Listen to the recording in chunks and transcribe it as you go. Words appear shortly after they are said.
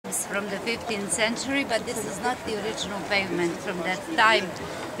slabs from the 15th century, but this is not the original pavement from that time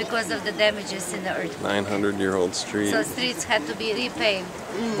because of the damages in the earth. 900-year-old street. So streets had to be repaved.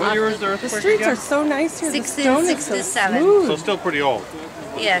 What year was the earthquake? The streets again? are so nice here. The stone is so 1667. smooth. So still pretty old.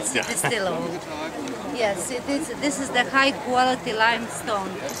 Yes, it is still old. Yes, it is. This is the high quality limestone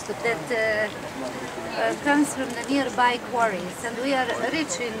that comes from the nearby quarries, and we are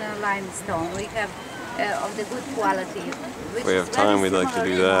rich in limestone. We have of the good quality. If we have time, we'd like to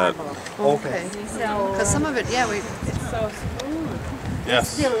do that. Okay. So, Because some of it, yeah, it's so smooth. Yes.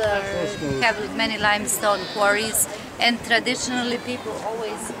 still have many limestone quarries, and traditionally people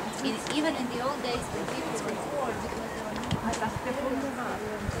always, even in the old days when people were poor, because there were